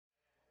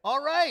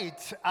All right.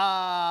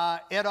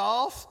 It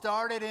all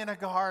started in a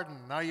garden.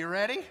 Are you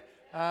ready?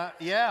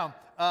 Yeah.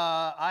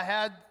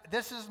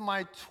 This is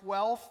my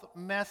 12th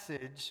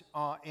message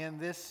in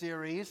this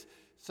series.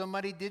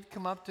 Somebody did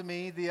come up to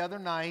me the other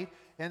night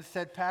and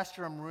said,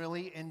 Pastor, I'm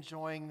really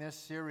enjoying this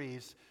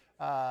series.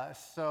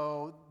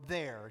 So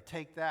there,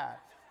 take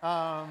that.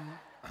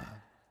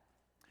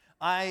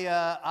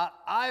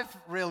 I've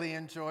really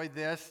enjoyed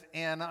this,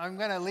 and I'm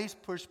going to at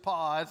least push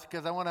pause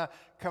because I want to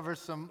cover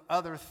some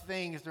other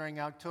things during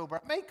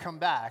October. I may come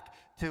back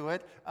to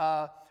it,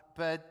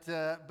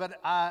 but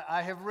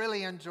I have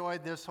really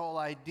enjoyed this whole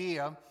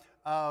idea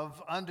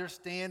of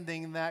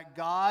understanding that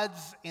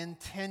God's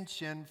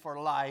intention for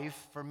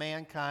life, for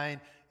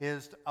mankind,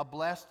 is a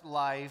blessed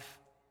life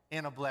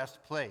in a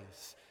blessed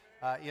place.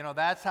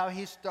 That's how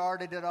He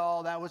started it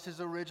all. That was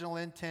His original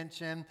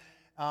intention.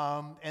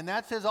 And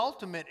that's His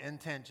ultimate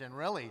intention,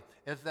 really,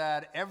 is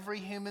that every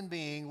human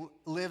being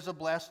lives a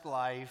blessed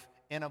life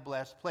in a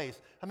blessed place.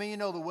 I mean,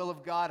 the will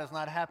of God is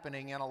not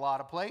happening in a lot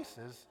of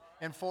places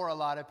and for a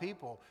lot of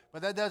people.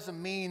 But that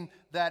doesn't mean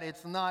that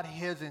it's not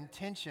His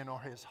intention or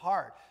His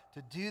heart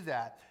to do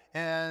that.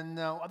 And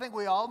I think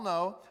we all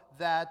know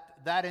that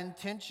that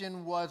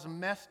intention was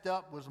messed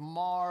up, was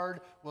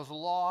marred, was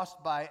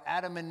lost by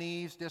Adam and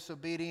Eve's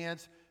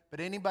disobedience.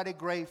 But anybody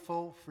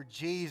grateful for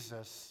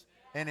Jesus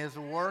and His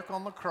work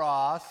on the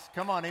cross?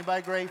 Come on,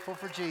 anybody grateful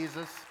for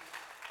Jesus?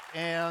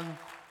 And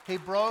He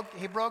broke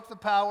the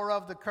power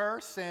of the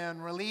curse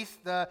and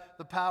released the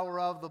power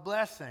of the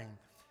blessing.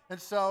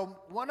 And so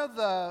one of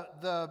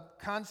the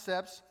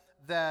concepts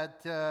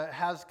that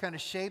has kind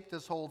of shaped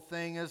this whole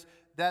thing is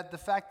that the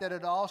fact that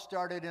it all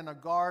started in a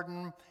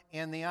garden,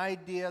 and the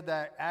idea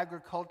that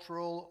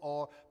agricultural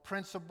or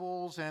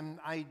principles and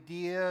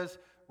ideas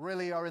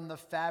really are in the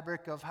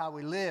fabric of how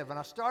we live. And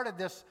I started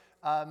this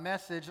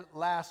message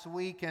last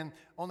week and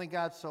only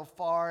got so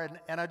far,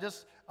 and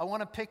I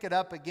want to pick it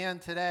up again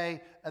today,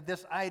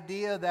 this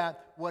idea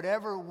that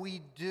whatever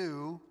we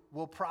do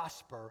will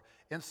prosper.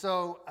 And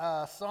so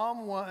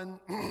Psalm 1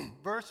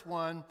 verse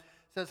 1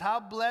 says,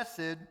 how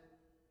blessed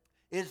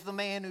is the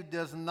man who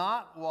does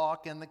not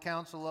walk in the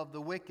counsel of the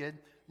wicked,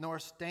 nor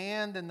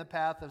stand in the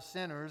path of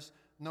sinners,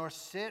 nor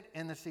sit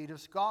in the seat of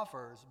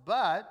scoffers,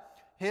 but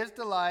his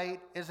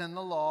delight is in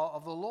the law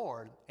of the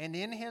Lord, and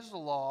in His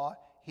law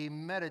he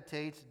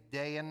meditates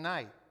day and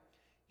night.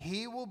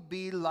 He will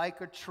be like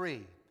a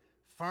tree,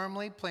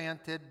 firmly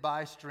planted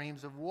by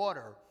streams of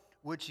water,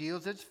 which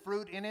yields its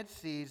fruit in its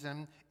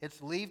season.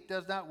 Its leaf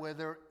does not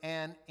wither,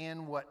 and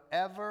in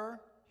whatever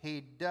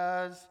he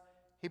does,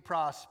 he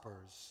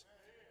prospers.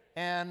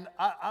 And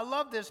I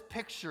love this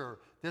picture,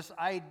 this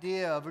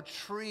idea of a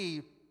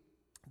tree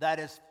that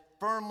is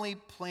firmly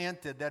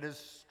planted, that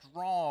is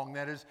strong,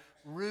 that is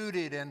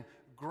rooted and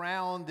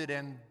grounded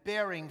and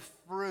bearing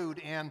fruit,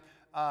 and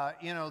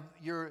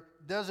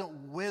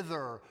doesn't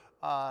wither,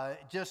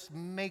 just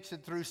makes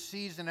it through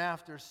season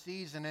after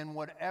season, and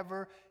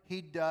whatever he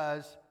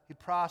does, he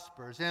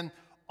prospers. And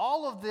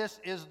all of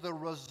this is the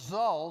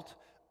result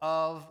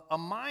of a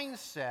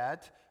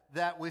mindset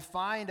that we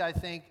find, I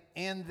think,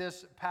 in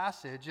this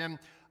passage. And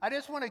I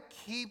just want to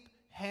keep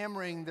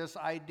hammering this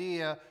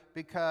idea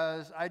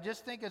because I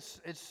just think it's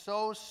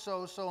so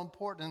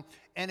important.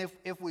 And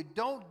if we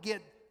don't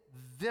get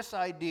this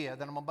idea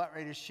that I'm about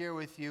ready to share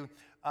with you,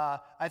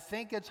 I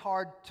think it's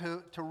hard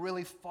to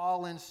really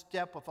fall in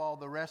step with all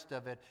the rest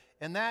of it.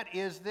 And that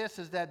is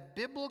that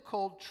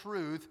biblical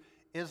truth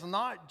is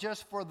not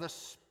just for the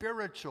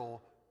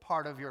spiritual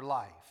part of your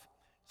life.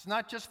 It's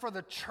not just for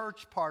the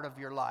church part of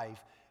your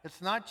life. It's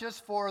not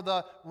just for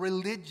the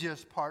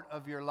religious part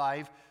of your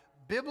life.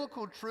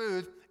 Biblical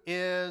truth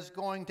is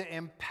going to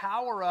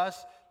empower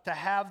us to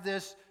have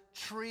this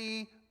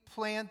tree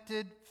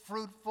planted,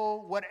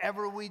 fruitful,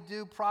 whatever we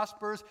do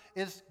prospers.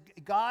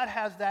 God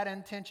has that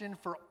intention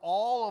for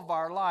all of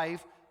our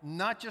life,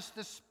 not just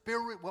the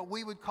spirit, what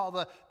we would call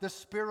the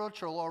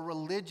spiritual or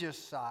religious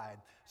side.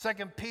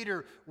 2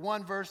 Peter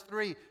 1 verse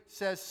 3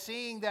 says,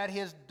 seeing that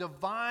His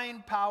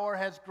divine power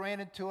has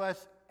granted to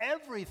us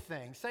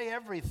everything, say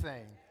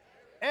everything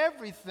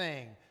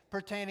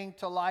pertaining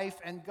to life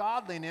and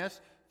godliness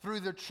through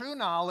the true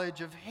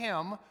knowledge of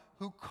Him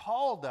who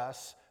called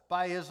us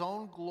by His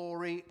own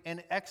glory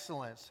and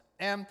excellence.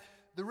 And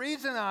the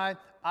reason I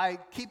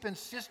keep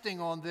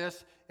insisting on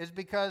this is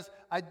because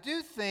I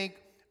do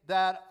think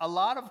that a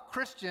lot of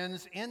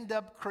Christians end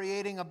up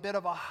creating a bit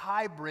of a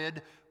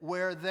hybrid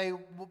where they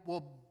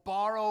will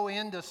borrow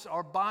into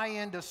or buy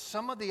into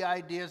some of the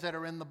ideas that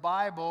are in the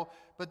Bible,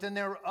 but then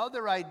there are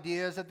other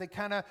ideas that they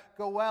kind of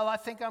go, well, I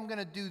think I'm going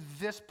to do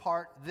this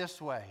part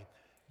this way.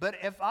 But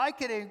if I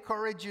could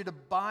encourage you to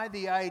buy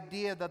the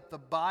idea that the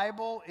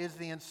Bible is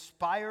the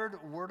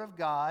inspired Word of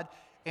God,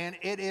 and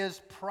it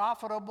is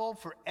profitable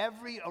for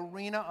every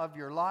arena of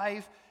your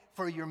life,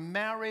 for your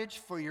marriage,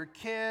 for your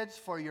kids,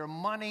 for your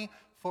money,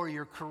 for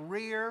your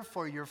career,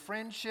 for your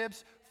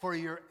friendships, for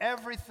your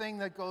everything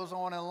that goes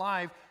on in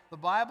life, the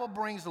Bible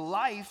brings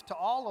life to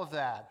all of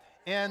that.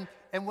 And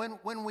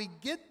when we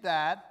get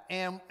that,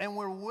 and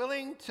we're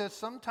willing to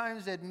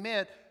sometimes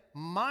admit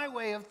my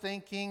way of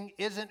thinking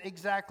isn't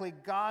exactly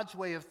God's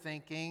way of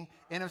thinking.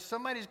 And if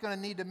somebody's going to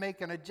need to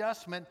make an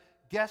adjustment,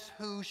 guess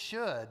who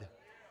should?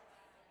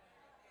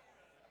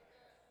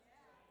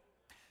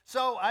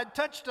 So I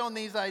touched on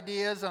these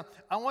ideas. I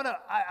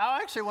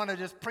actually want to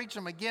just preach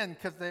them again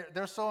because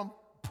they're so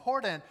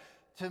important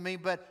to me.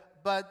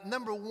 But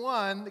number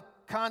one, the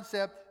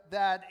concept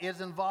that is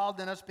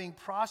involved in us being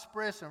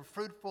prosperous and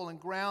fruitful and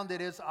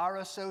grounded is our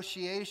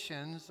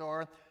associations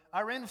or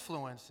our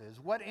influences.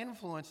 What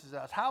influences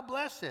us? How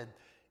blessed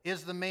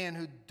is the man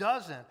who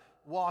doesn't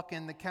walk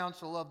in the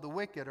counsel of the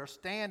wicked or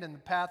stand in the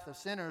path of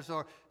sinners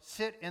or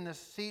sit in the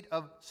seat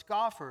of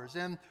scoffers.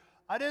 And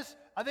I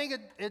think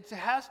it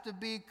has to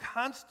be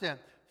constant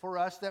for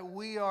us that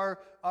we are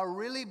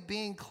really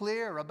being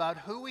clear about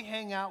who we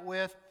hang out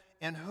with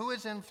and who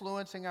is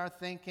influencing our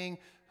thinking,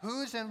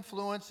 who's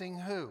influencing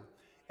who.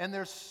 And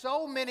there's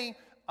so many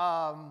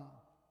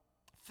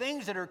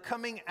things that are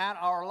coming at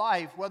our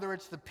life, whether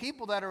it's the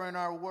people that are in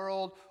our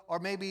world or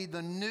maybe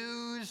the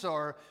news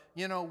or,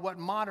 what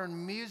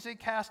modern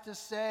music has to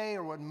say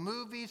or what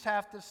movies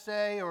have to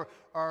say or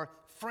our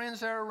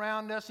friends that are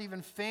around us,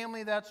 even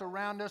family that's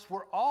around us.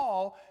 We're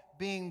all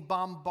being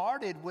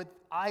bombarded with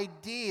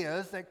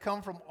ideas that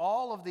come from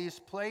all of these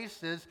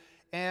places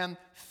and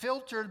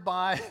filtered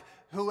by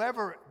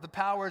whoever the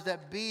powers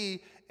that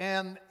be.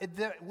 And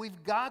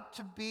we've got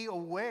to be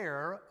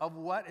aware of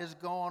what is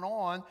going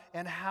on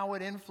and how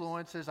it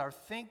influences our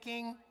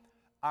thinking,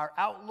 our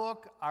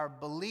outlook, our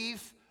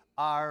belief,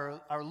 our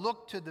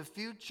look to the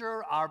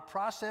future, our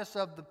process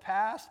of the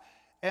past.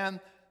 And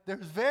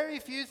there's very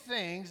few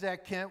things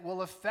that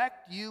will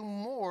affect you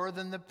more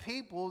than the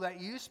people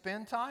that you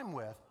spend time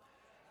with.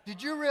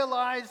 Did you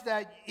realize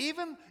that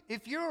even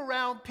if you're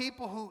around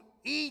people who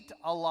eat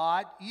a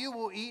lot, you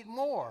will eat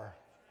more?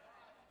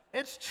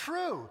 It's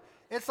true.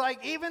 It's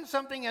like even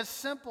something as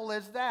simple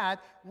as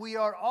that, we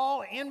are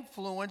all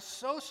influenced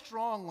so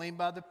strongly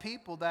by the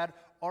people that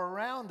are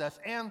around us.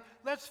 And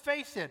let's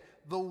face it,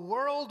 the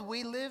world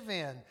we live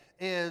in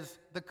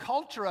the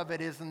culture of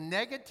it is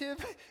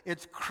negative,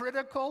 it's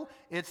critical,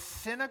 it's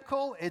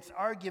cynical, it's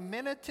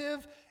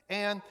argumentative,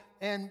 and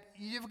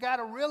you've got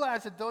to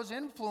realize that those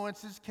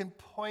influences can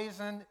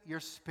poison your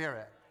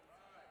spirit.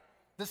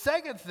 The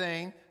second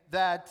thing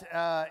that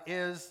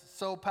is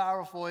so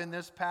powerful in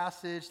this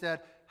passage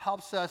that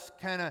helps us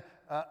kind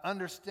of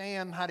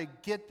understand how to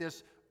get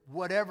this,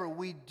 whatever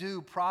we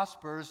do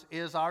prospers,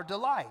 is our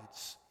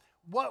delights.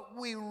 What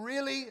we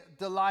really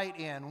delight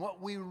in,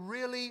 what we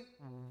really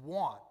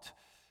want.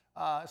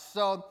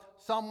 So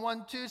Psalm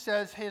 1:2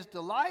 says, his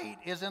delight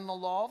is in the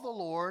law of the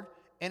Lord,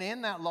 and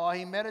in that law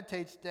he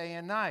meditates day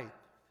and night.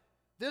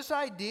 This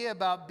idea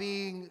about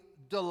being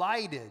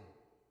delighted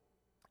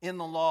in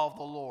the law of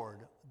the Lord,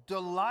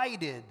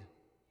 delighted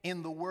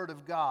in the Word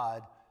of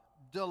God,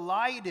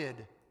 delighted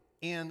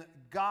in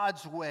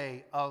God's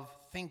way of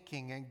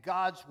thinking and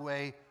God's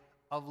way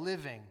of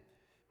living.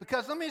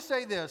 Because let me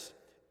say this,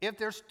 if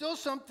there's still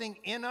something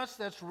in us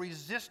that's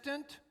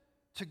resistant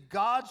to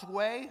God's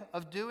way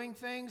of doing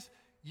things,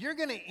 you're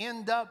going to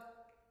end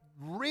up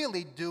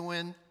really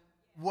doing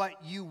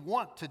what you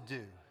want to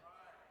do.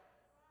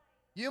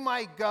 You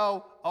might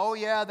go, oh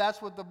yeah, that's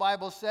what the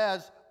Bible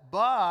says,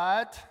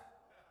 but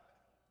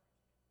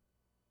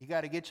you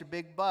got to get your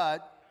big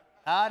butt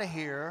out of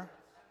here.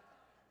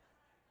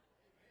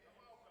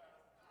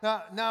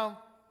 Now,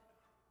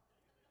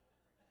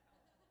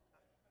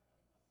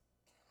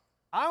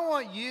 I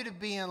want you to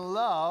be in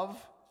love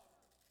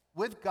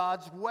with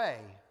God's way.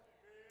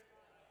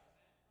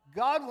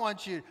 God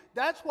wants you.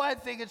 That's why I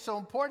think it's so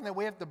important that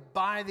we have to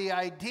buy the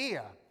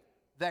idea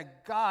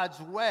that God's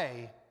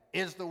way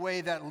is the way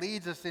that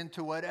leads us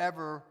into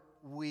whatever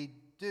we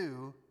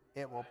do,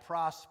 it will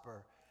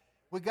prosper.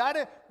 We've got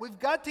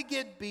to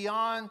get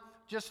beyond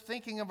just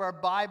thinking of our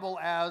Bible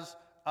as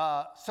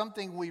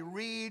something we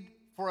read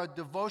for a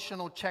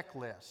devotional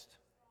checklist.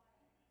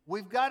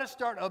 We've got to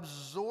start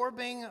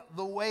absorbing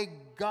the way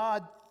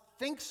God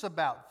thinks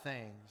about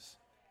things.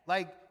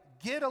 Like,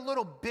 get a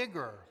little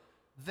bigger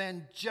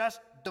than just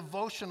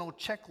devotional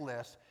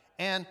checklists.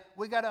 And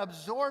we got to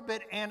absorb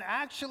it and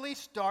actually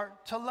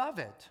start to love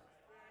it.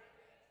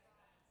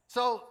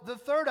 So the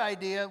third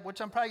idea,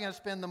 which I'm probably going to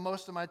spend the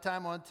most of my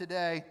time on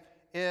today,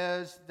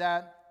 is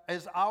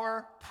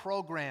our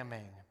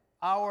programming.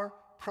 Our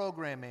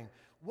programming.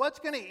 What's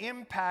going to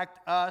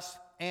impact us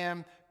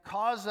and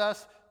cause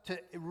us to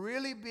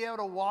really be able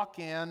to walk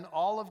in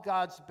all of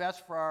God's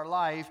best for our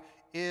life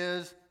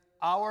is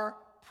our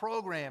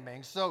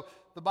programming. So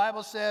the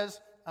Bible says,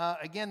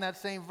 again, that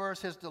same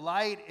verse, his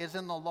delight is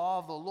in the law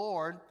of the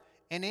Lord,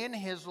 and in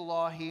his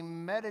law he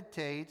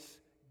meditates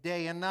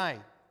day and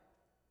night.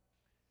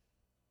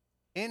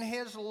 In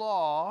his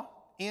law,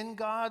 in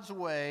God's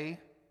way,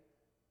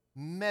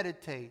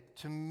 meditate,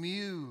 to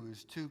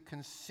muse, to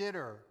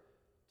consider,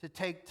 to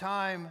take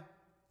time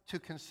to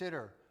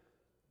consider.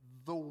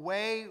 The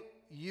way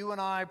you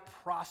and I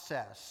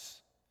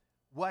process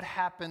what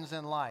happens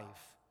in life,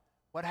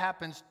 what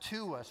happens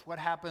to us, what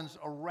happens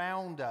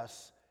around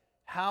us,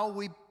 how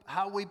we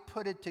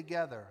put it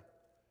together.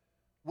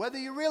 Whether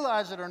you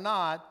realize it or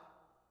not,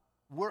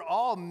 we're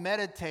all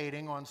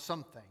meditating on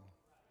something.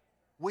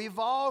 We've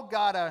all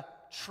got a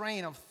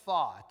train of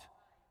thought.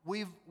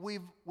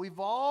 We've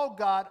all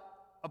got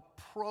a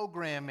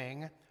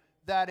programming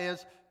that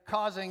is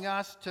causing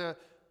us to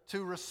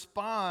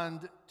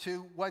respond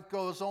to what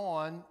goes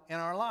on in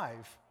our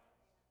life.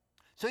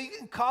 So you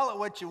can call it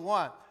what you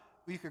want.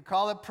 You could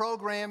call it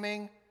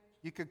programming.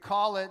 You could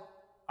call it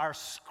our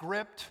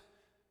script.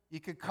 You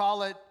could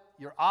call it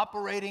your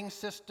operating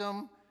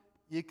system.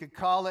 You could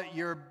call it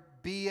your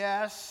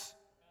BS,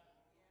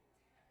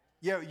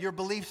 your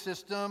belief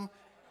system.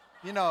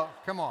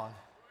 Come on.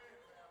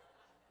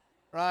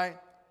 Right?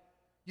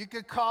 You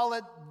could call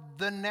it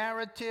the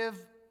narrative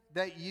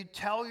that you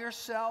tell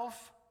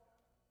yourself.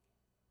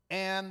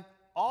 And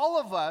all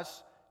of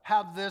us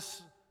have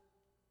this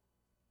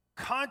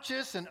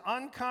conscious and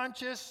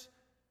unconscious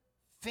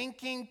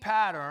thinking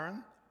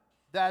pattern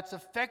that's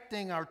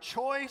affecting our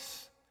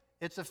choice.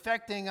 It's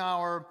affecting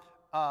our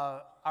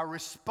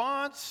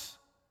response.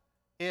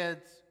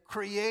 It's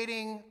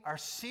creating our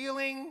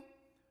ceiling.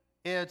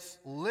 It's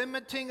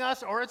limiting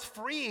us, or it's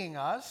freeing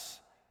us.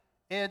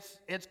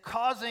 It's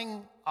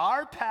causing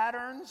our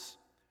patterns.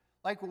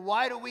 Like,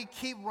 why do we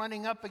keep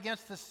running up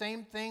against the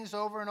same things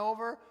over and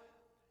over?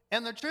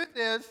 And the truth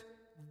is,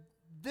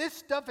 this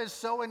stuff is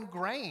so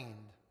ingrained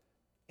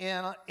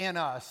in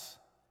us.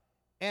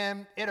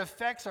 And it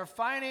affects our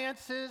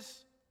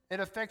finances. It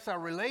affects our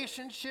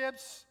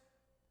relationships.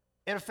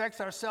 It affects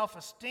our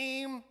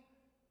self-esteem.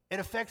 It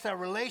affects our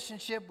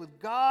relationship with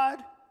God.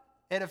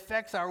 It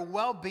affects our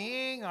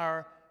well-being,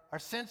 our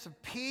sense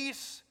of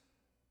peace,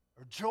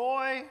 our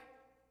joy,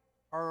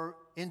 our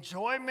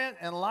enjoyment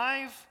in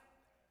life.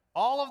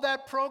 All of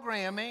that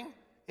programming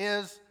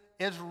is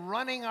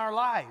running our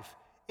life.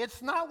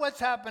 It's not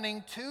what's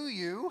happening to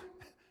you.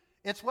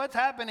 It's what's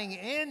happening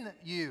in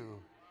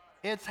you.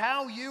 It's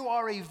how you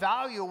are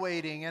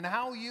evaluating and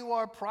how you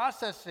are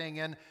processing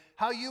and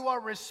how you are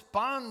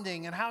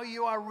responding and how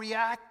you are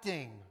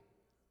reacting.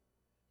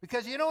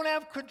 Because you don't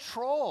have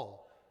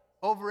control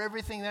over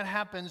everything that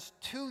happens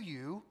to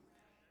you,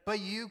 but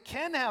you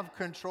can have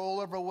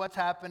control over what's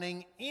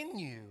happening in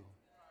you.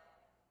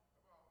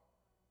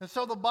 And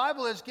so the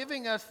Bible is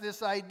giving us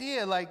this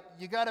idea, like,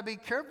 you got to be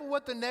careful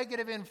what the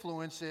negative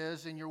influence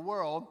is in your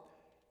world,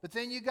 but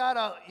then you got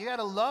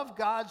to love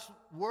God's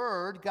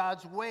word,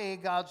 God's way,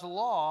 God's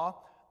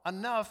law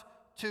enough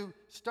to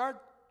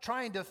start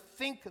trying to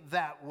think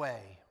that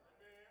way.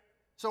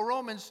 So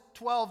Romans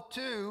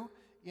 12:2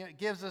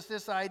 gives us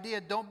this idea: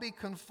 don't be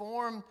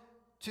conformed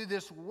to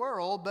this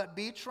world, but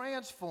be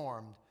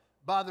transformed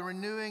by the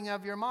renewing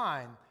of your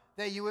mind,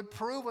 that you would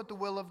prove what the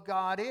will of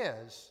God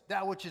is,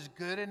 that which is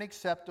good and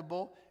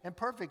acceptable and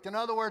perfect. In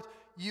other words,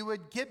 you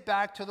would get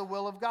back to the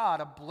will of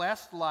God, a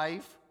blessed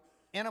life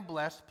in a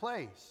blessed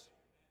place.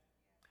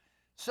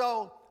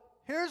 So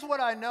here's what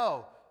I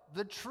know.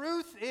 The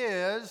truth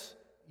is,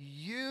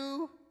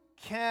 you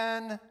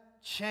can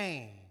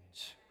change.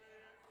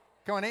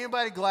 Come on,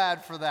 anybody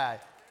glad for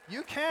that?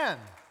 You can.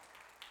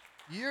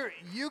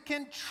 You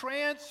can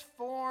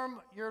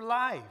transform your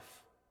life.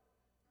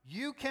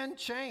 You can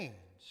change.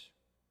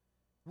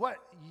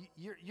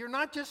 You're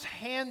not just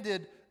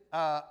handed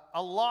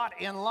a lot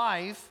in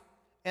life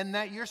and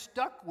that you're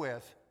stuck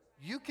with.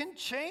 You can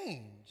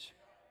change.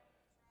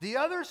 The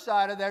other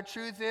side of that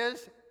truth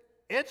is,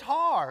 it's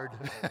hard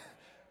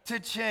to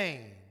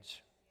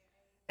change.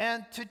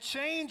 And to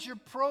change your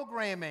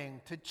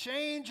programming, to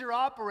change your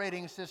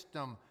operating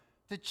system,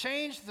 to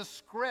change the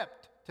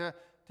script, to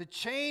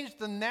change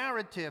the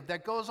narrative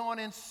that goes on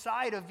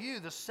inside of you,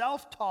 the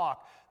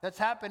self-talk that's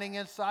happening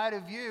inside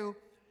of you,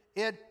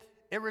 it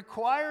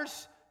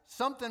requires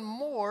something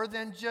more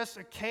than just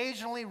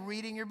occasionally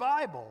reading your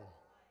Bible.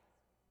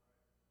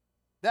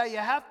 That you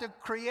have to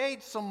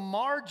create some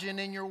margin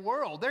in your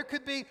world. There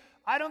could be,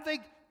 I don't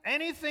think,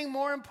 anything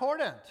more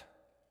important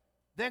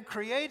than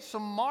create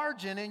some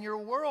margin in your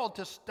world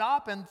to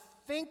stop and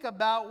think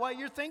about what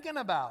you're thinking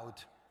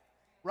about,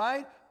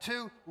 right?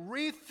 To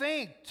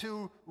rethink,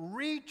 to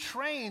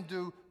retrain,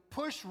 to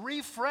push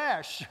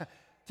refresh,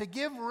 to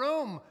give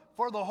room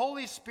for the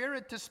Holy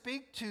Spirit to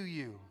speak to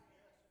you.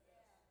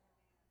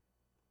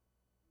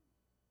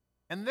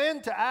 And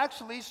then to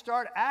actually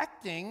start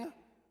acting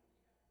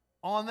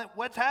on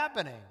what's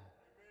happening.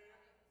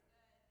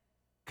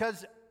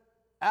 Because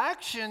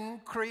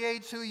action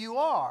creates who you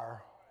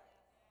are.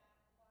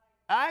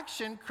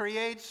 Action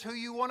creates who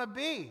you want to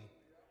be.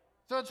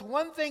 So it's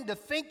one thing to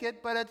think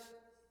it, but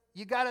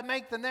you got to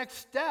make the next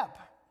step.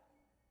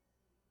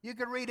 You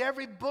could read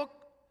every book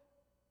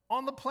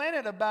on the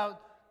planet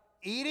about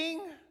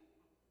eating,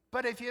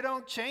 but if you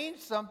don't change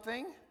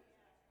something,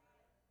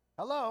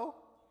 hello?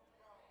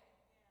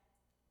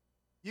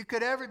 You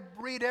could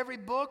read every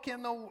book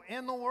in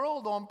the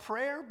world on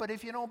prayer, but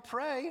if you don't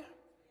pray,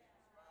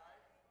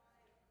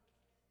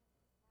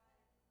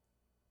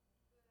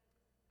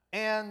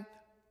 and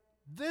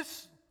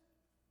this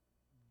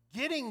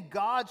getting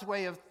God's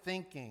way of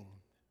thinking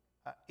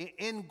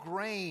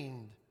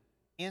ingrained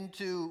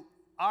into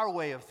our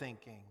way of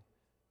thinking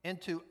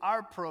into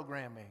our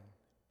programming.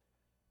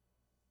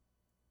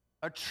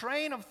 A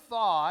train of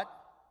thought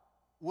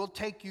will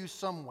take you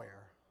somewhere.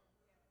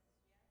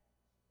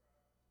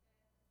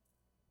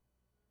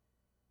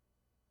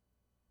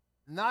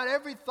 Not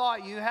every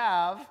thought you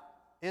have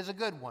is a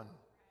good one.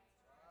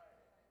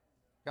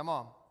 Come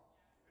on.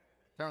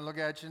 Turn and look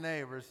at your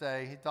neighbor and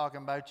say, he's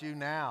talking about you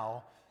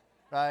now,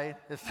 right?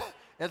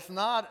 It's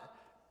not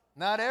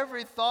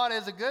every thought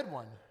is a good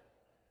one.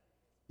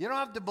 You don't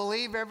have to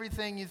believe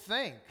everything you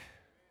think.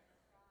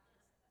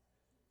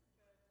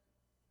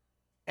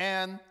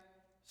 And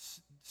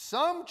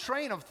some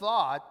train of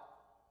thought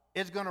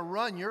is going to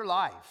run your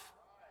life.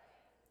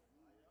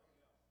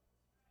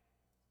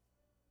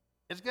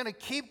 It's going to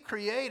keep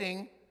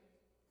creating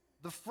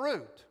the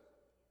fruit.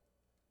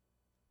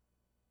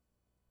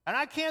 And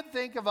I can't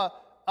think of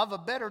a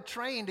better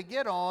train to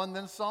get on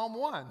than Psalm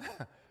 1.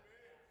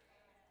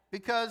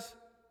 Because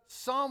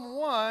Psalm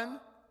 1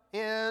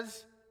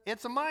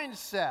 it's a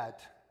mindset.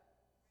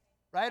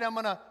 Right? I'm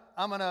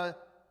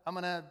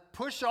gonna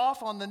push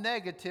off on the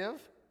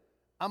negative.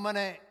 I'm going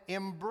to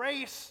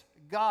embrace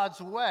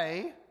God's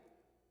way,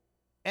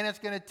 and it's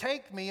going to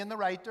take me in the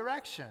right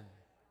direction.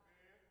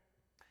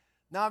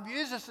 Now, I've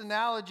used this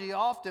analogy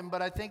often,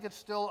 but I think it's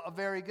still a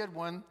very good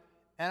one,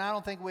 and I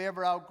don't think we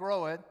ever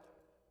outgrow it.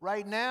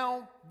 Right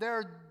now, there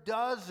are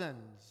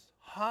dozens,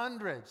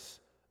 hundreds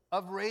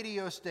of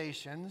radio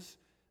stations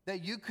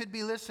that you could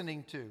be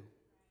listening to,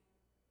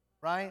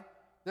 right?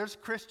 There's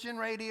Christian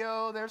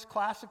radio, there's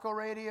classical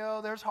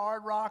radio, there's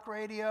hard rock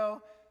radio,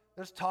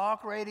 there's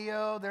talk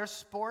radio, there's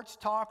sports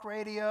talk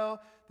radio,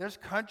 there's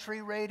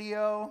country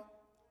radio.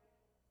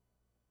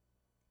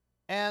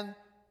 And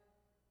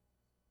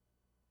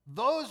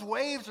those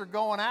waves are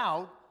going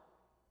out,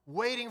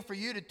 waiting for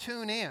you to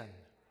tune in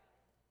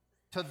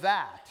to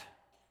that.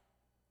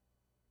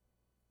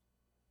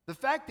 The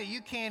fact that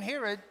you can't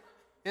hear it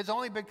is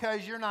only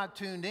because you're not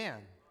tuned in,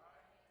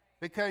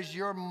 because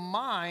your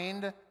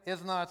mind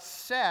is not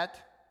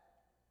set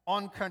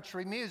on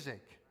country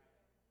music.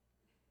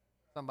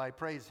 Somebody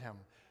praise him.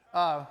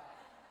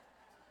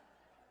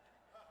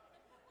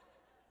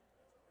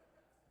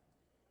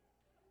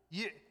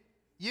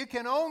 You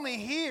can only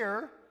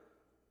hear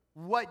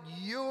what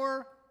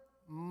your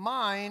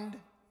mind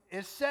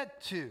is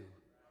set to.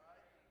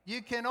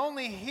 You can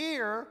only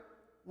hear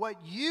what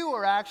you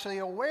are actually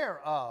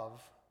aware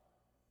of.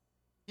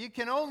 You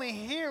can only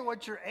hear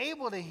what you're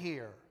able to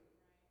hear.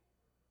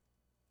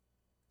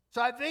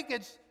 So I think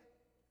it's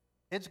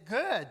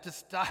good to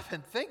stop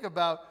and think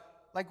about,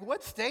 like,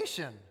 what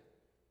station?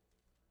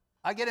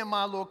 I get in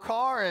my little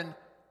car and,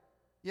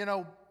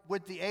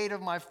 with the aid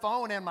of my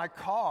phone and my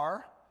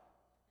car,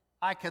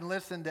 I can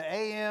listen to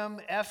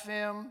AM,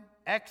 FM,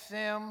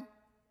 XM.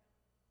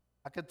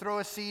 I could throw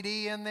a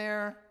CD in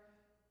there.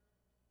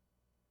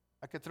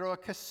 I could throw a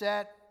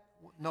cassette.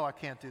 No, I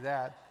can't do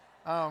that.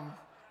 I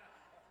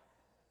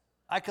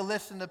could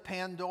listen to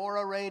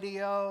Pandora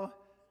radio.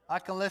 I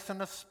can listen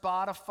to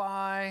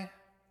Spotify.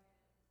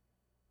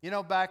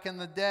 Back in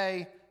the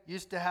day, you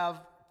used to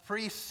have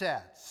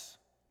presets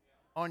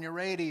on your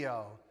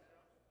radio.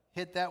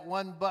 Hit that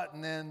one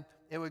button and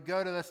it would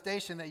go to the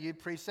station that you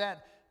preset.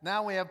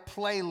 Now we have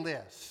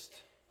playlists.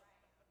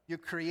 You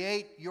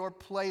create your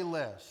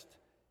playlist.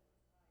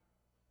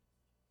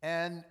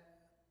 And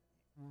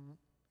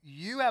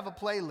you have a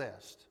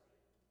playlist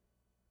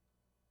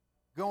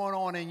going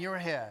on in your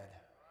head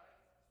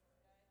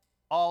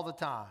all the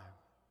time.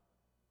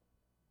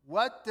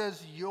 What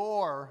does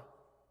your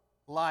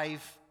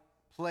life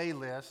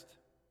playlist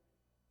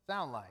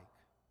sound like?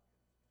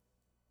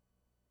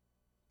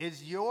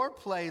 Is your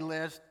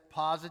playlist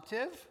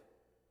positive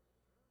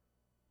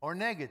or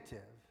negative?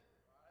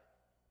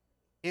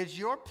 Is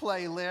your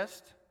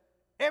playlist,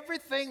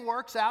 everything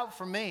works out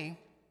for me,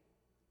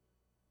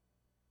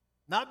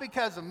 not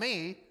because of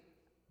me,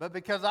 but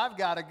because I've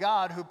got a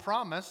God who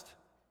promised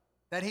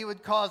that he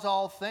would cause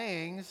all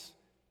things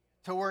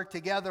to work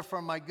together for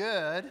my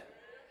good?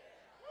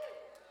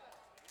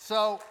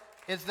 So,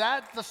 is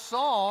that the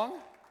song,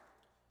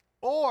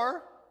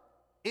 or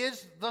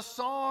is the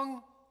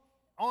song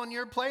on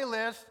your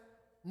playlist,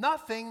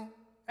 nothing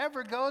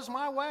ever goes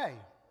my way?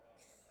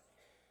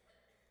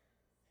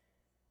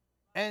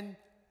 And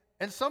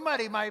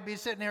somebody might be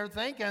sitting here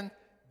thinking,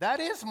 that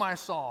is my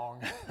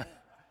song.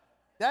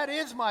 That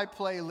is my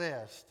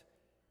playlist.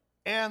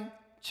 And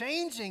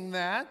changing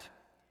that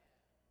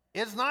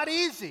is not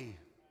easy,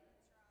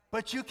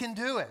 but you can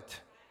do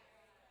it.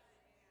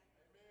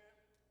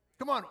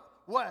 Come on,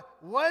 what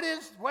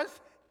is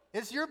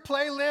your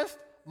playlist?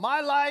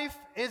 My life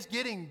is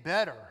getting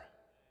better.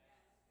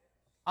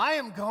 I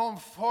am going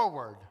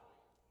forward.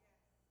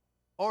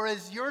 Or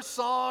is your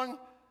song,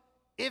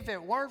 if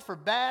it weren't for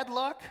bad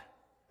luck,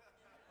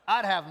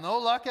 I'd have no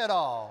luck at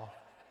all?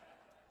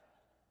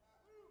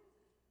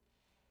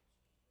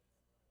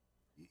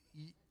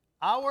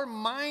 Our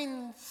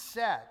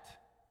mindset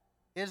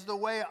is the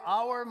way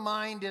our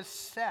mind is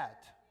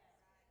set.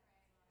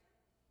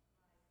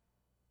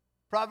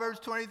 Proverbs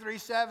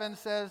 23:7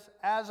 says,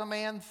 as a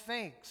man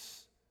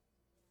thinks,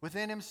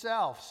 within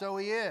himself. So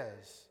he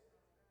is.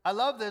 I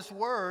love this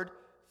word,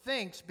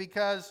 thinks,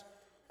 because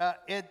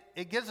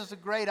it gives us a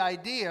great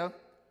idea.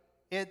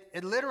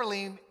 It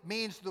literally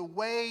means the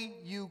way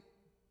you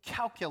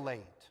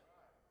calculate,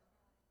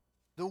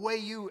 the way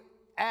you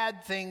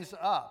add things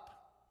up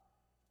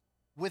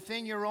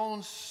within your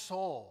own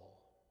soul,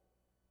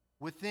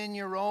 within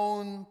your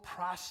own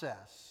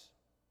process.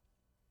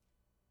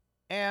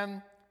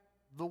 And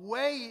the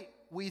way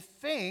we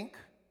think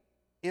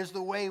is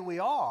the way we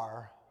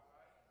are.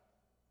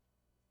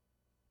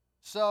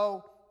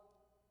 So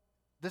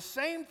the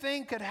same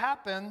thing could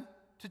happen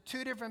to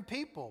two different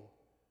people.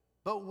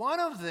 But one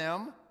of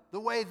them, the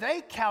way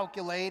they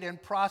calculate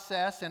and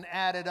process and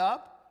add it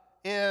up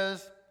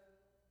is,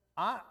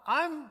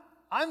 I'm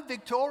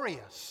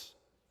victorious.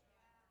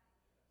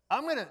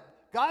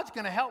 God's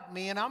going to help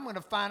me, and I'm going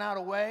to find out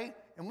a way,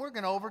 and we're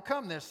going to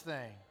overcome this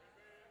thing.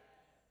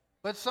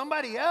 But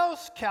somebody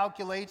else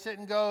calculates it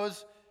and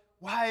goes,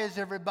 why is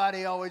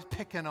everybody always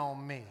picking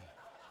on me?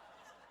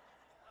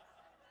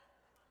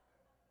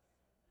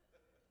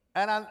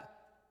 And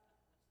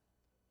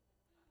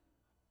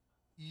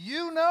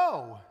you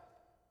know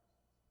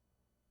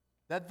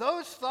that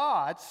those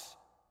thoughts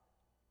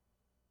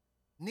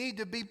need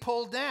to be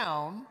pulled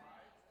down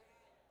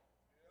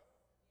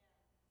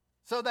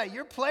so that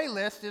your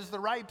playlist is the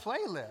right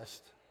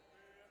playlist.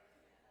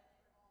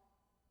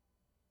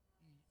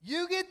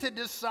 You get to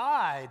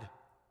decide,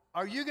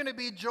 are you going to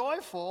be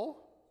joyful?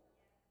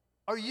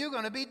 Or are you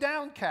going to be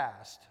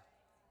downcast?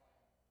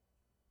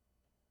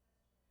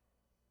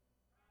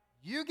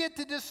 You get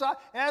to decide.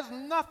 It has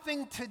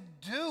nothing to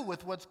do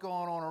with what's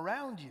going on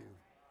around you.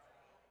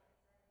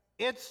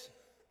 It's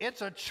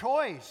a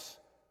choice.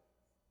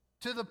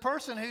 To the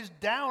person who's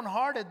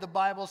downhearted, the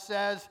Bible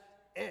says,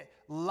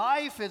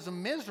 life is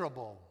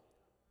miserable.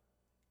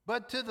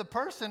 But to the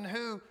person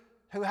who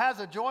has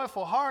a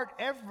joyful heart,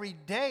 every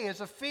day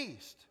is a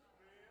feast.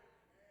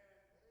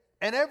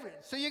 And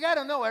so you got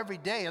to know every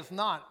day is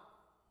not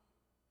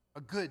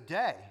a good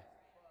day,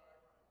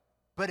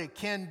 but it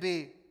can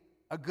be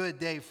a good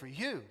day for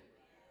you.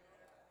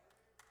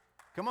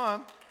 Come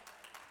on.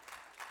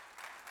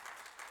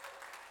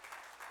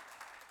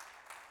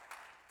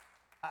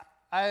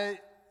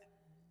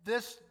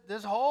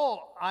 This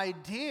whole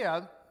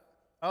idea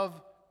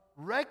of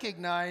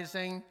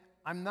recognizing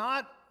I'm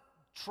not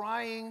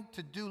trying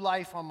to do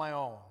life on my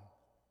own.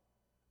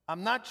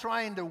 I'm not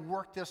trying to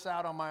work this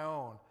out on my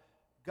own.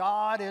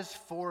 God is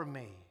for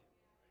me.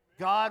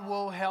 God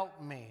will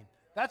help me.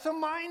 That's a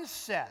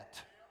mindset.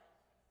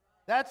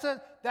 That's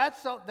a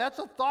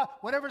thought.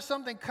 Whenever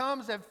something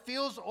comes that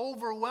feels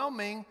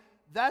overwhelming,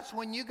 that's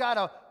when you got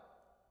to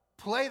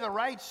play the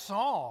right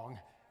song,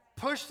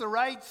 push the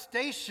right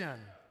station,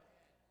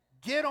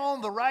 get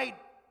on the right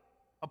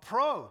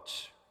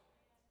approach.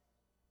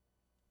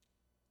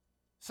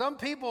 Some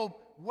people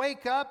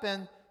wake up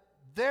and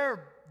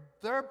their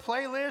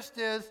playlist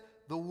is,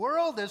 the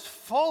world is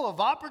full of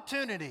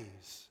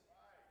opportunities.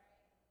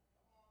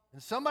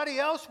 And somebody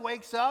else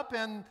wakes up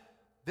and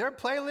their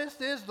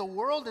playlist is, the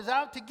world is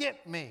out to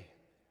get me.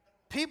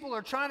 People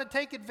are trying to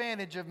take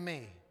advantage of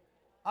me.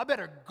 I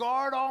better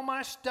guard all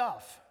my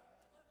stuff.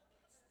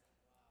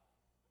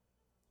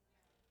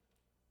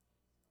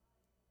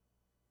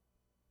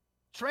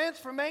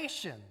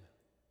 Transformation.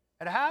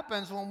 It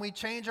happens when we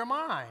change our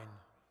mind,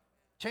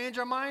 change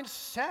our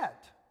mindset.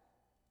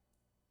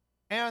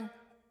 And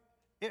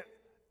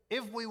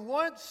if we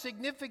want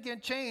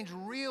significant change,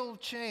 real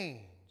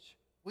change,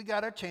 we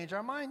got to change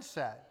our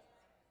mindset.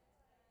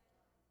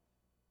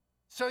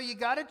 So you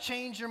got to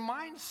change your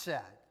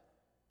mindset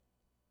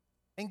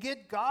and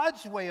get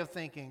God's way of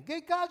thinking.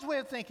 Get God's way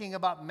of thinking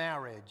about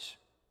marriage.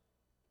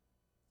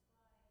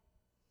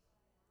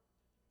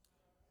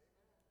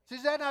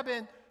 Suzette and I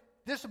have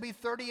this will be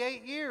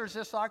 38 years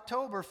this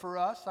October for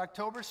us,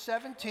 October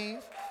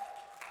 17th.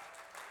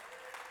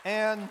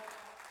 And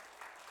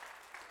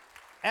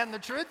the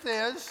truth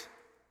is,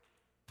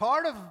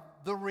 part of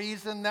the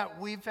reason that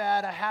we've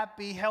had a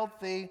happy,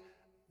 healthy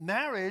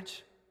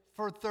marriage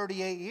for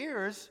 38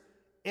 years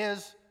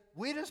is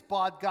we just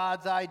bought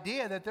God's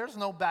idea that there's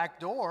no back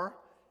door,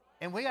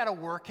 and we got to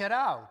work it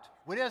out.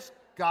 We just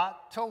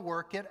got to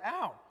work it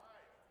out.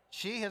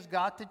 She has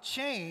got to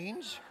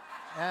change,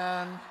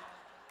 and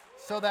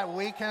so that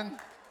we can.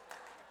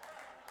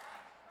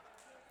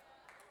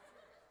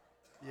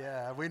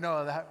 Yeah, we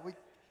know that.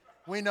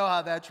 We know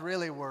how that's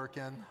really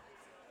working.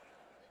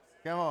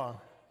 Come on.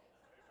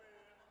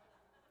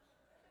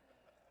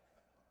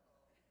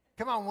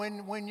 Come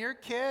on, when your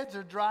kids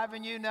are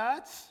driving you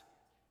nuts.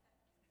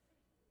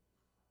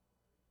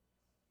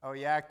 Oh,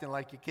 you're acting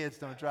like your kids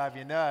don't drive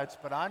you nuts,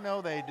 but I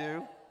know they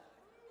do.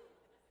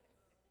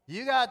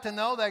 You got to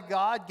know that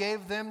God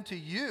gave them to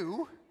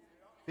you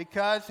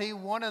because He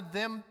wanted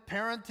them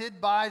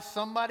parented by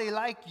somebody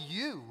like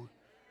you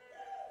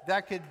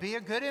that could be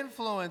a good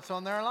influence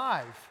on their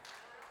life.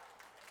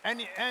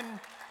 And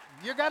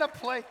you got to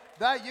play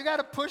that. You got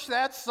to push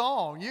that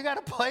song. You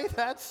got to play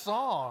that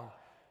song.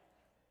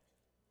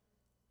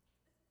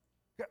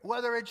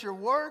 Whether it's your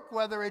work,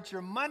 whether it's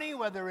your money,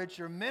 whether it's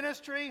your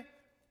ministry.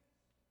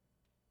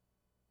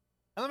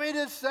 And let me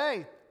just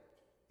say,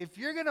 if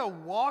you're going to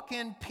walk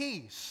in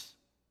peace,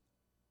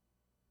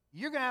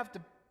 you're going to have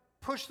to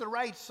push the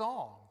right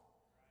song,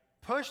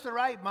 push the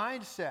right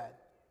mindset.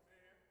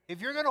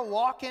 If you're going to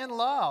walk in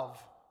love,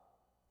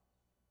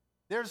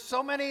 there's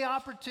so many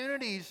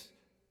opportunities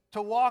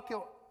to walk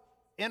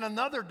in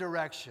another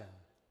direction.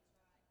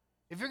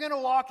 If you're going to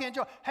walk in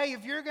joy, hey,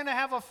 if you're going to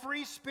have a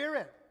free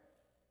spirit,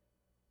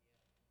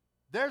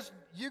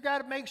 you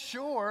got to make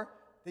sure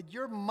that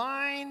your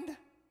mindset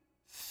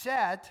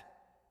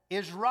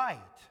is right.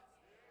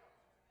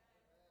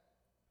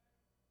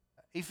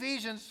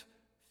 Ephesians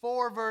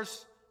 4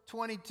 verse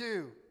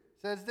 22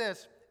 says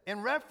this,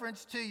 in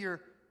reference to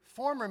your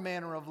former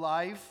manner of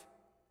life,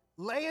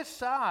 lay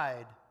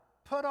aside,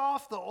 put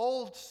off the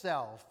old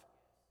self,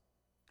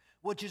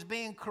 which is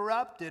being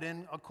corrupted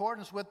in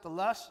accordance with the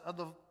lust of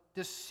the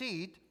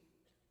deceit,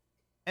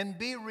 and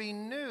be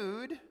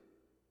renewed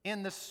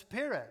in the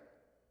spirit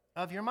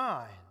of your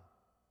mind.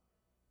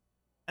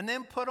 And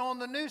then put on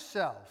the new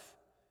self.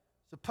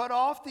 So put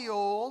off the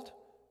old,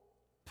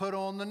 put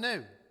on the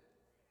new,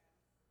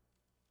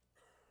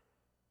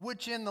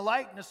 which in the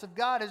likeness of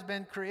God has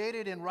been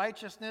created in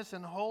righteousness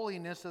and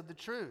holiness of the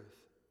truth.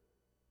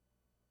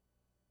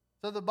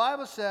 So the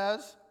Bible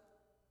says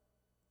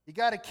you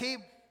got to keep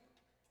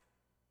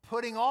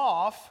putting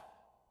off.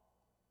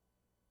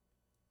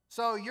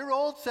 So your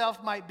old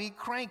self might be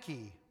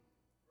cranky.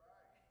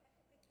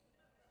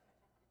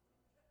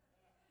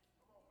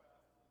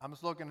 I'm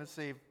just looking to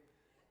see.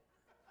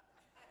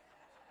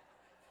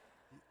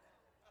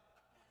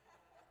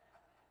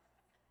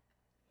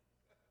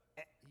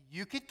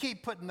 You could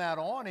keep putting that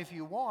on if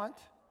you want,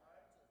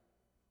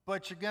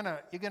 but you're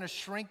gonna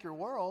shrink your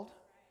world,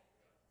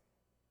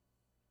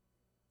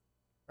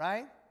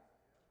 right?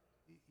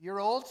 Your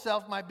old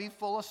self might be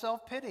full of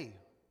self-pity.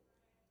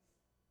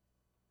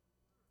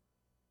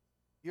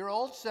 Your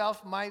old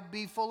self might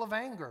be full of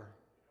anger.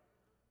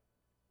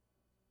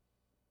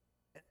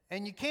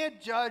 And you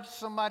can't judge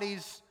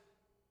somebody's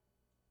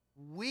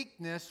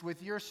weakness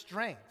with your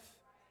strength.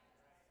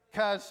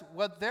 Because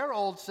what their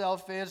old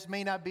self is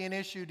may not be an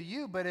issue to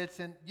you, but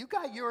you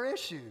got your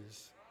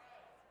issues.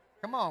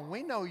 Come on,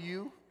 we know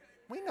you.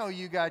 We know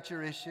you got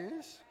your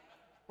issues.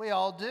 We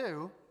all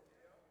do.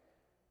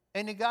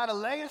 And you got to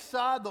lay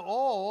aside the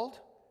old.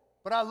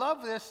 But I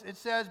love this. It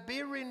says,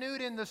 be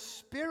renewed in the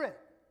spirit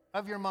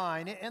of your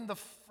mind, in the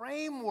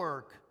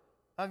framework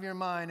of your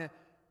mind.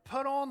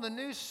 Put on the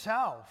new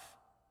self.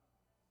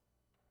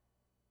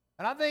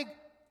 And I think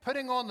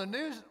putting on the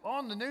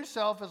new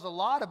self is a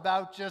lot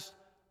about just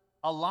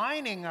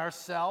aligning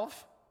ourselves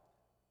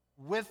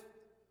with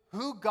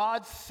who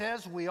God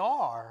says we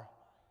are,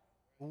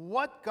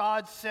 what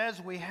God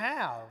says we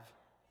have.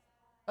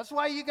 That's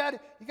why you got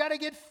to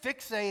get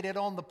fixated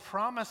on the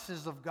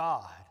promises of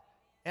God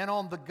and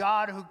on the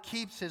God who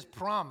keeps his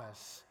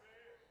promise.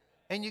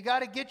 And you got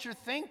to get your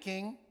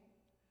thinking.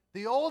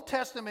 The Old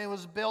Testament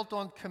was built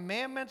on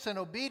commandments and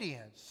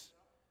obedience.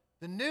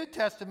 The New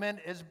Testament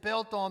is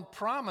built on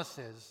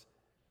promises,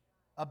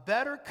 a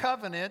better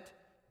covenant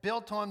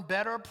built on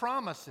better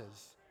promises.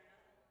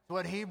 That's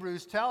what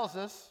Hebrews tells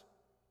us.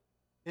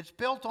 It's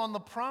built on the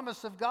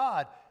promise of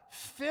God,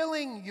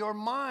 filling your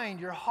mind,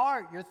 your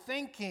heart, your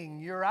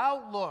thinking, your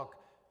outlook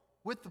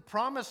with the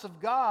promise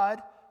of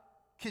God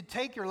could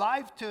take your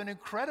life to an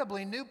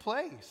incredibly new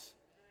place.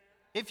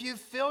 If you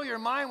fill your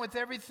mind with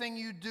everything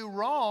you do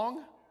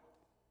wrong,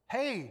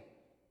 hey,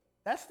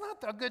 that's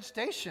not a good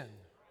station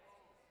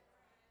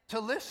to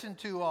listen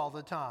to all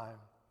the time.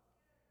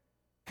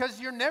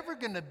 Because you're never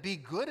going to be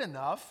good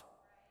enough.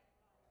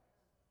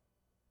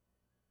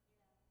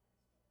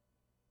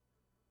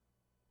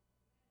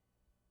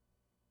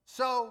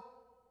 So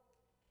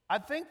I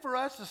think for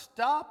us to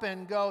stop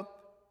and go,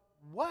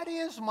 what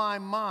is my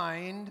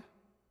mind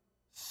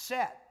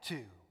set to?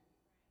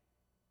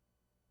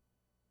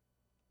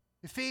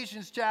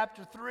 Ephesians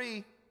chapter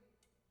 3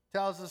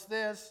 tells us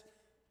this,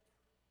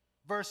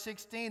 verse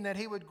 16, that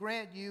he would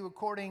grant you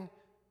according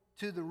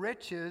to the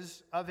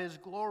riches of his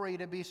glory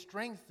to be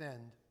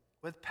strengthened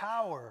with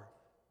power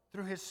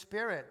through his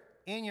Spirit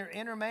in your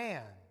inner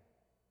man.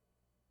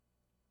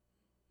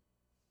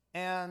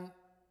 And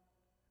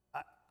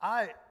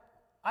I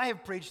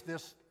have preached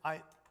this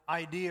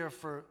idea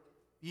for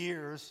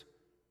years,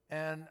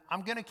 and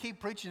I'm going to keep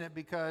preaching it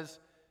because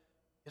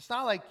it's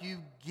not like you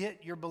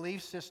get your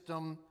belief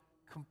system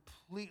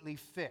completely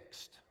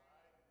fixed.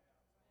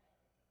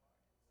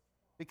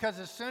 Because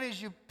as soon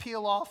as you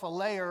peel off a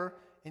layer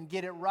and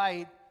get it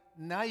right,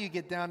 now you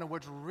get down to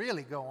what's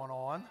really going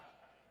on.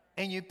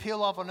 And you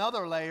peel off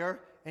another layer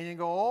and you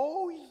go,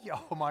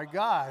 oh my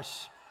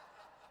gosh,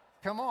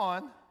 come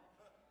on,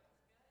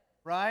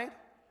 right?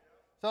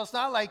 So it's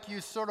not like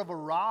you sort of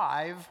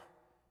arrive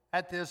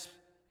at this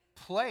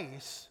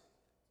place.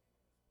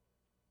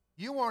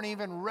 You weren't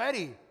even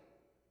ready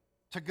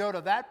to go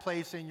to that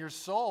place in your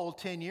soul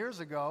 10 years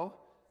ago.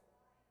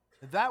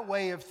 That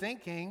way of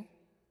thinking,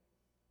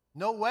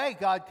 No way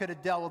God could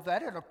have dealt with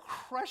that. It would have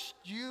crushed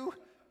you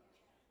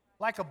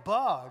like a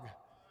bug.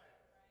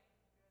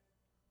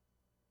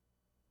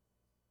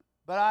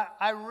 But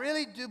I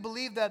really do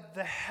believe that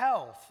the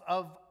health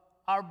of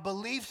our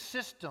belief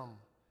system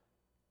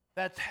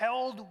that's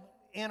held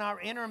in our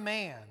inner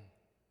man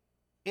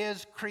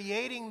is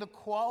creating the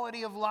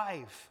quality of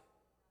life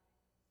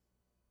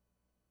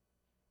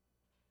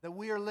that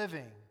we are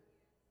living.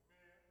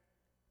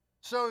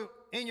 So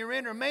in your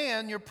inner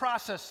man, you're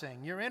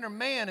processing. Your inner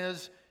man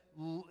is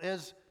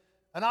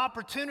an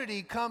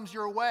opportunity comes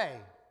your way.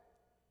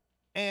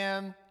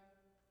 And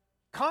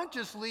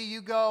consciously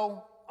you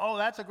go, oh,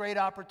 that's a great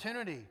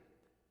opportunity.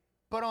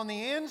 But on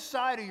the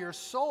inside of your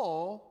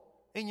soul,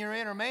 in your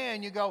inner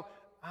man, you go,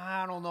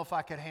 I don't know if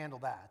I could handle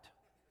that.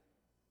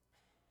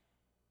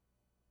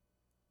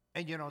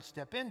 And you don't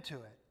step into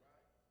it.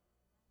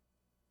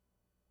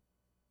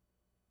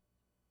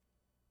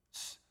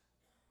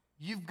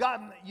 You've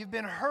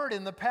been hurt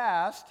in the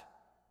past,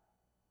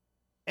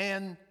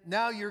 and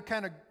now you're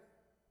kind of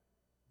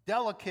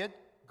delicate,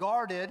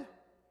 guarded,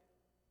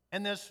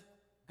 and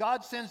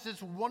God sends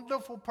this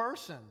wonderful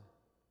person,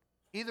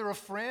 either a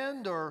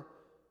friend or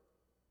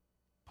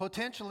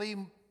potentially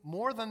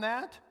more than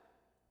that,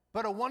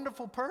 but a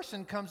wonderful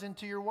person comes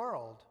into your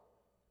world.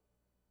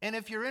 And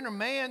if your inner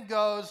man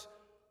goes,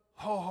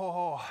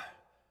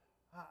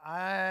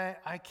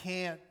 I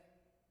can't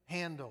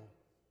handle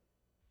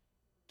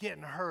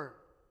getting hurt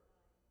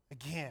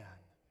again.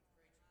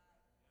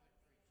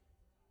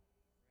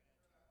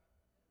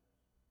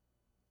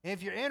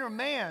 If your inner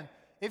man,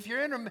 if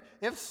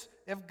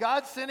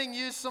God's sending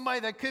you somebody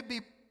that could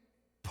be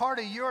part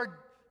of your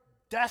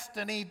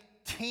destiny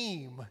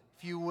team,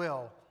 if you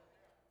will,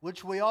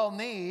 which we all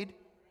need,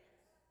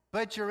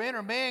 but your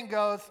inner man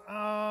goes, oh,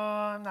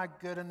 I'm not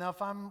good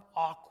enough, I'm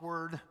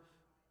awkward.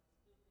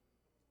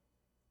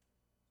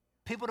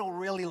 People don't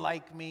really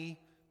like me.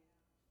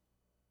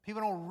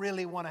 People don't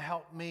really want to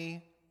help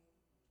me.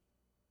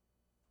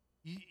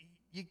 You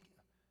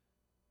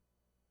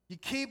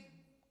keep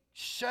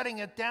shutting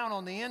it down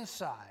on the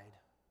inside.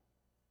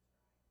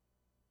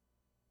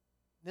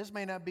 This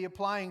may not be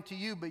applying to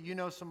you, but you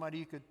know somebody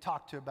you could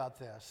talk to about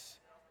this.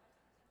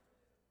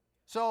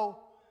 So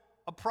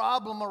a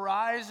problem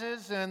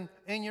arises, and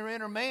in your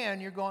inner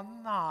man, you're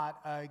going, not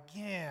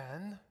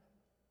again.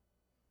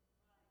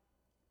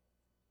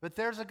 But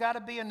there's got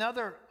to be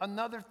another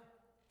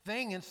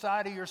thing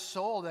inside of your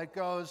soul that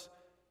goes,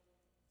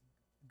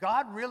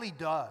 God really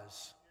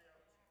does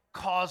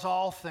cause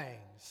all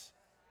things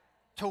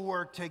to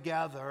work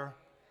together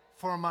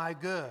for my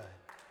good.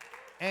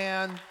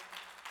 And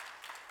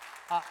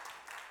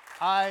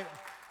I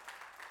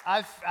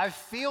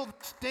feel the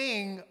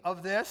sting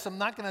of this. I'm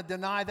not going to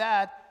deny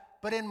that.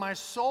 But in my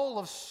soul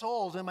of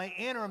souls, in my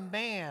inner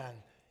man,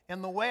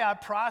 in the way I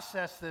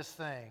process this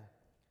thing,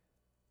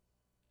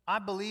 I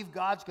believe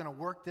God's going to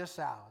work this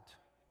out.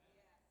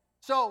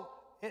 So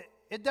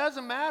it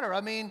doesn't matter.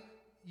 I mean,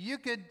 you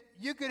could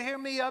hear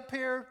me up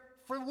here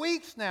for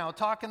weeks now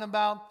talking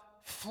about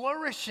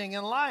flourishing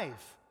in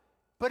life.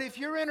 But if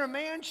your inner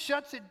man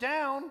shuts it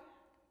down,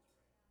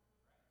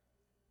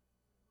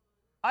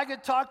 I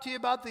could talk to you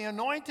about the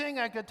anointing.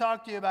 I could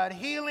talk to you about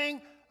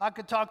healing. I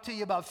could talk to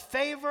you about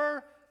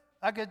favor.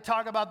 I could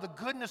talk about the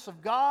goodness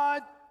of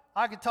God.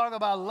 I could talk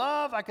about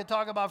love. I could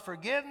talk about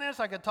forgiveness.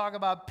 I could talk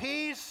about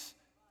peace.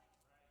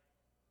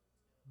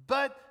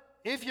 But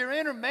if your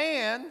inner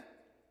man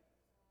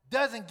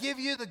doesn't give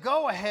you the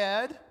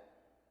go-ahead,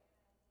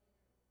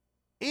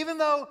 even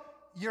though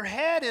your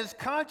head is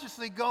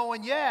consciously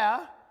going,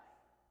 yeah,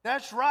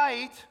 that's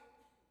right,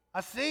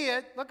 I see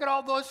it, look at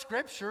all those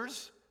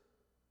scriptures,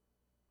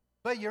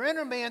 but your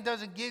inner man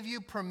doesn't give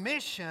you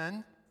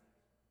permission,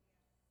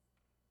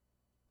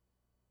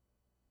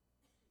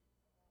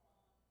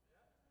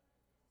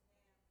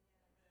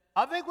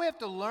 I think we have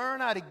to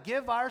learn how to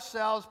give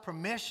ourselves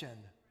permission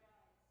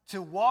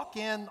to walk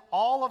in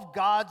all of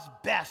God's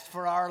best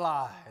for our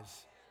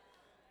lives.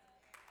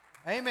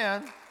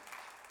 Amen.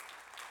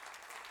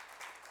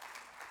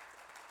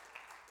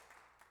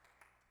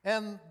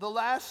 And the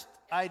last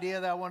idea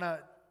that I want to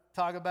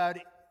talk about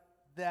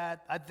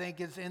that I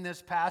think is in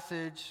this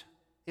passage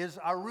is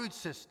our root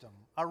system,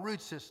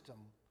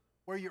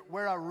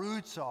 where our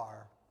roots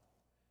are.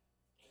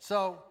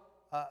 So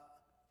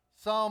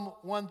Psalm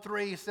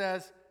 1:3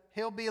 says,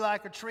 he'll be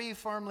like a tree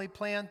firmly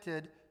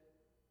planted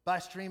by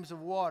streams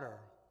of water,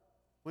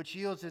 which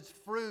yields its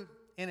fruit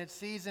in its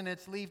season,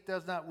 its leaf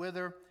does not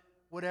wither.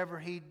 Whatever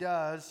he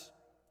does,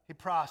 he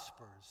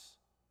prospers.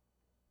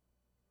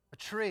 A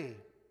tree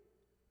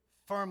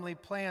firmly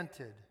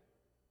planted,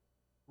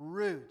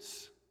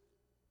 roots,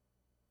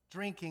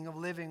 drinking of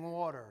living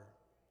water,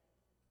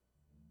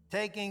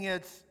 taking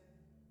its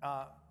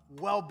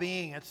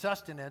well-being, its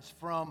sustenance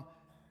from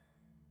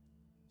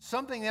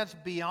something that's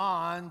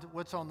beyond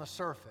what's on the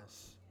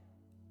surface.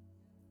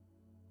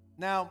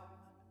 Now,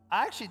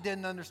 I actually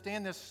didn't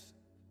understand this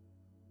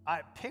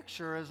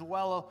picture as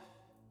well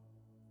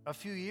a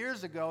few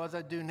years ago as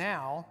I do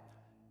now,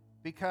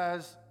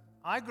 because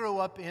I grew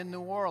up in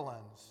New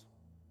Orleans.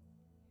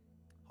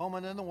 home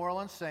of the New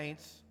Orleans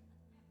Saints.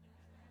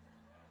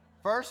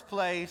 First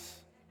place,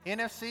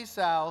 NFC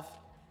South,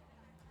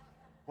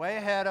 way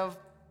ahead of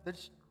the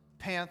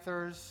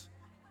Panthers,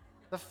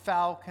 the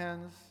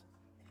Falcons,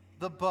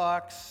 the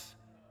Bucks.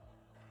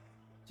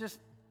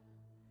 Just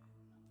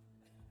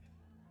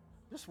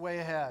way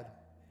ahead.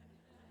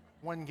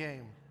 One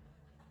game.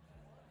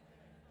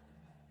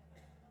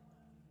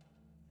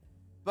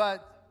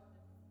 But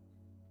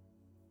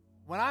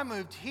when I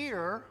moved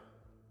here,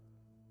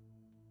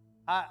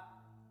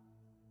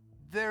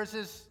 there's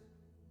this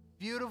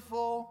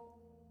beautiful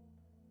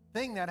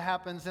thing that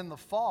happens in the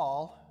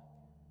fall.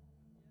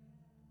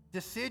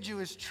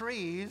 Deciduous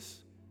trees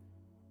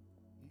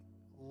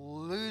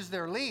lose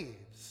their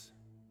leaves.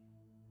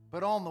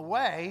 But on the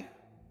way,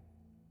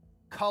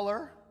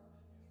 color,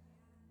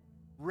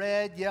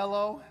 red,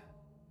 yellow,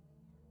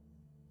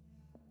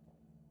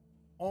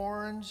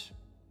 orange,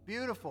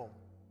 beautiful.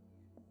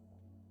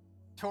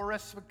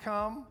 Tourists would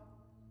come.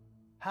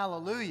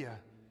 Hallelujah.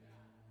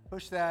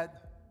 Push that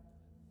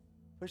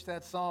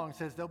song. It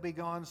says they'll be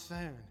gone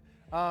soon.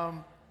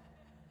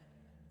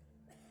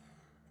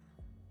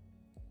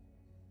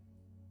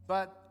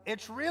 But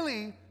it's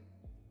really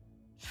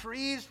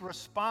trees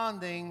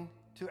responding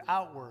to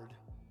outward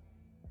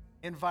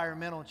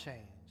environmental change.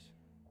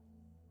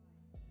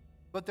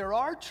 But there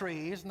are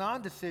trees,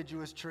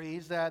 non-deciduous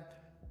trees,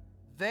 that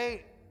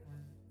they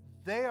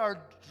are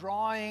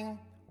drawing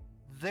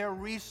their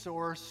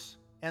resource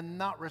and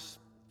not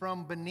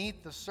from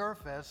beneath the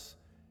surface,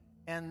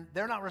 and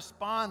they're not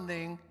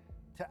responding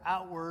to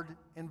outward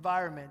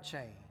environment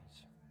change.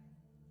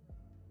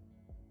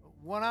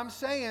 What I'm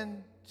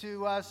saying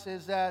to us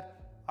is that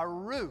our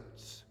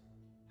roots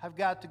have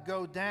got to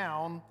go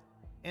down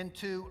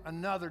into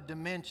another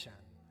dimension.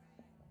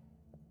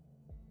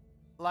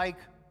 Like,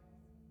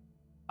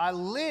 I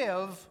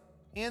live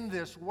in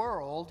this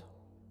world,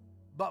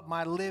 but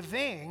my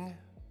living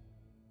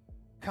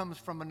comes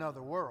from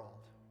another world.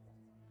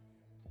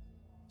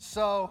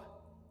 So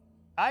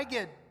I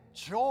get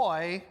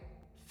joy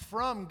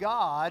from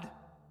God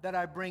that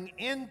I bring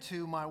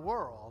into my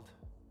world.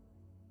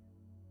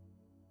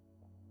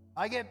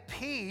 I get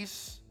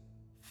peace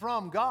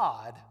from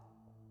God.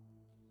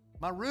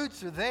 My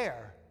roots are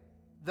there,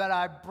 that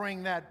I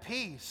bring that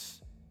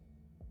peace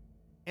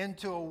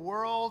into a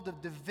world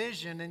of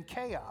division and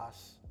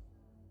chaos.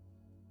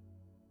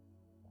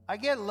 I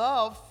get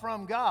love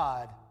from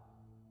God.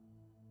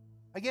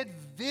 I get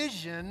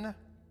vision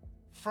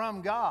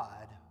from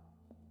God.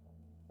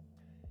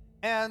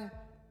 And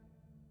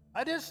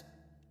I just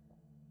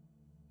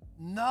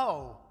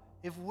know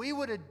if we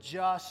would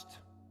adjust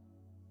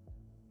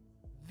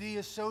the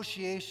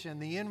association,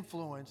 the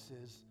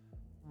influences,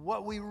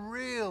 what we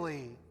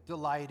really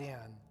delight in,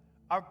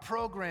 our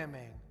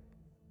programming,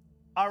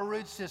 our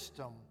root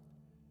system.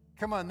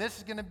 Come on, this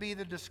is going to be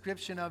the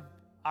description of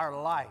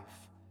our life.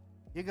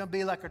 You're going to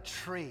be like a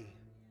tree,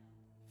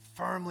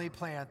 firmly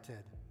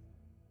planted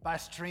by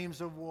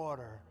streams of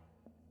water.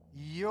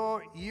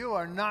 You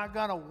are not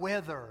going to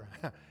wither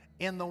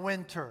in the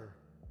winter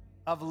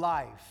of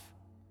life.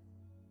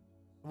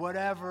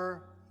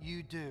 Whatever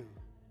you do,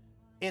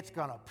 it's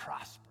going to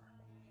prosper.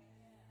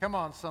 Come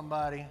on,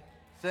 somebody.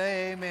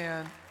 Say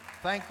amen.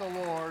 Thank the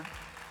Lord.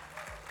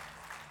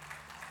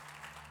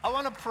 I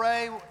want to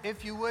pray.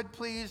 If you would,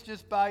 please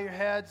just bow your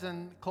heads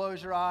and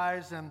close your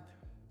eyes. And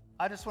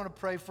I just want to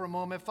pray for a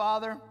moment.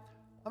 Father,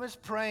 I'm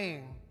just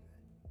praying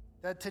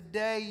that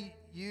today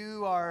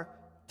you are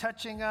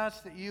touching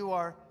us, that you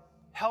are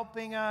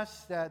helping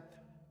us,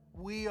 that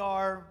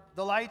the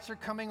lights are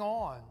coming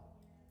on.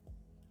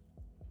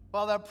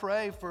 Father, I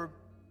pray for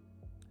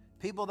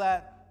people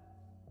that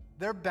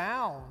they're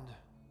bound.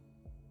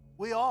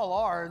 We all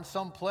are in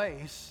some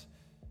place.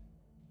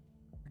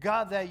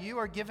 God, that you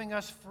are giving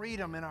us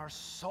freedom in our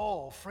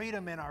soul,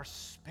 freedom in our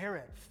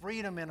spirit,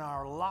 freedom in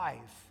our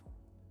life.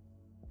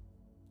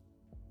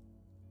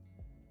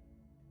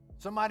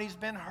 Somebody's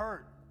been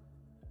hurt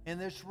in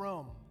this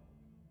room.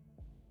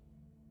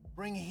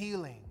 Bring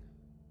healing.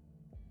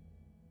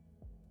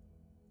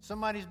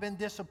 Somebody's been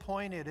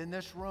disappointed in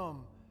this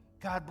room.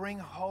 God, bring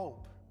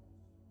hope.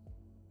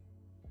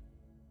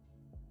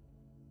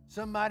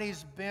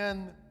 Somebody's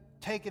been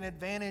taken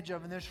advantage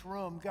of in this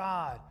room.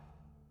 God,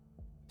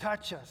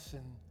 touch us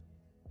and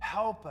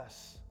help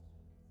us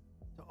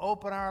to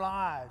open our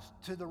lives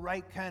to the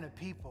right kind of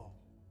people.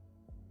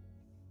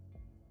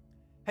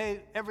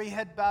 Hey, every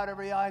head bowed,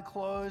 every eye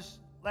closed,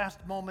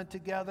 last moment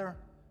together.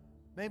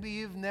 Maybe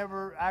you've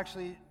never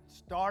actually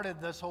started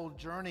this whole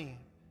journey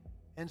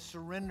and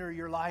surrender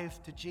your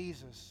life to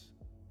Jesus.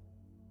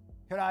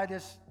 Could I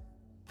just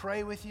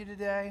pray with you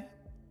today?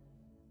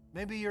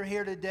 Maybe you're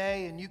here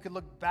today and you could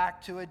look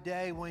back to a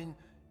day when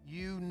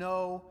you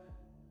know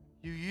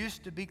you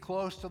used to be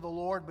close to the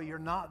Lord, but you're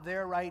not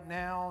there right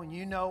now, and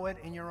you know it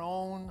in your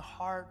own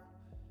heart.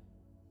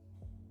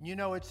 You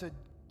know it's a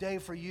day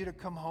for you to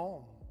come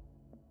home.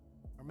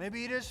 Or maybe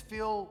you just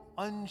feel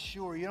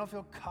unsure. You don't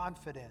feel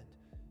confident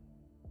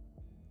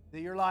that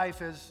your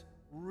life is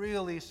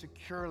really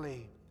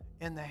securely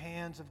in the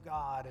hands of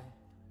God. And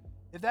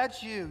If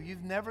that's you,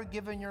 you've never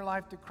given your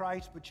life to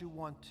Christ, but you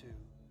want to.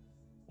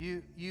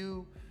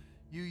 You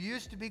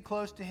used to be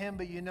close to Him,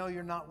 but you know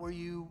you're not where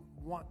you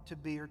want to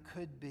be or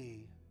could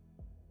be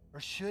or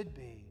should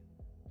be.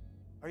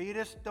 Or you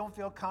just don't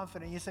feel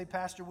confident. You say,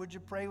 Pastor, would you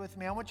pray with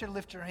me? I want you to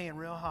lift your hand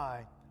real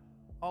high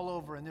all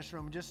over in this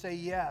room. Just say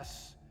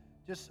yes.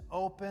 Just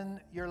open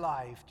your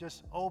life.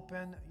 Just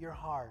open your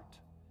heart.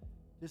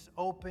 Just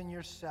open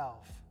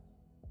yourself.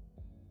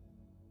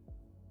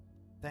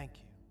 Thank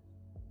you.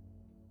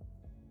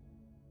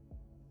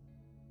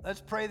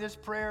 Let's pray this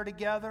prayer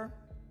together.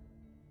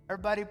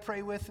 Everybody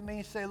pray with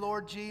me. Say,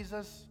 Lord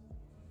Jesus,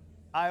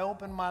 I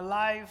open my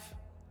life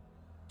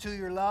to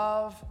your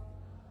love,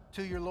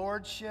 to your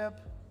lordship.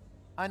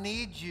 I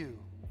need you.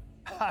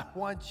 I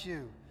want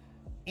you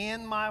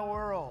in my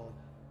world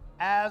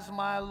as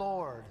my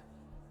Lord.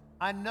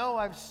 I know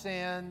I've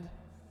sinned,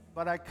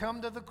 but I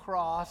come to the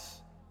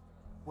cross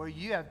where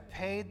you have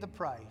paid the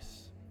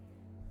price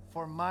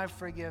for my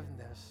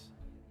forgiveness.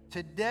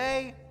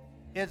 Today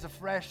is a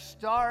fresh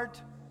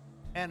start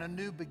and a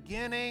new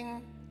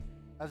beginning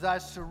as I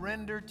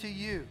surrender to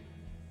you.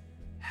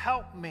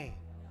 Help me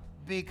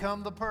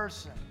become the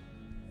person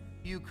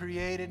you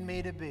created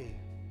me to be.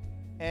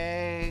 Amen.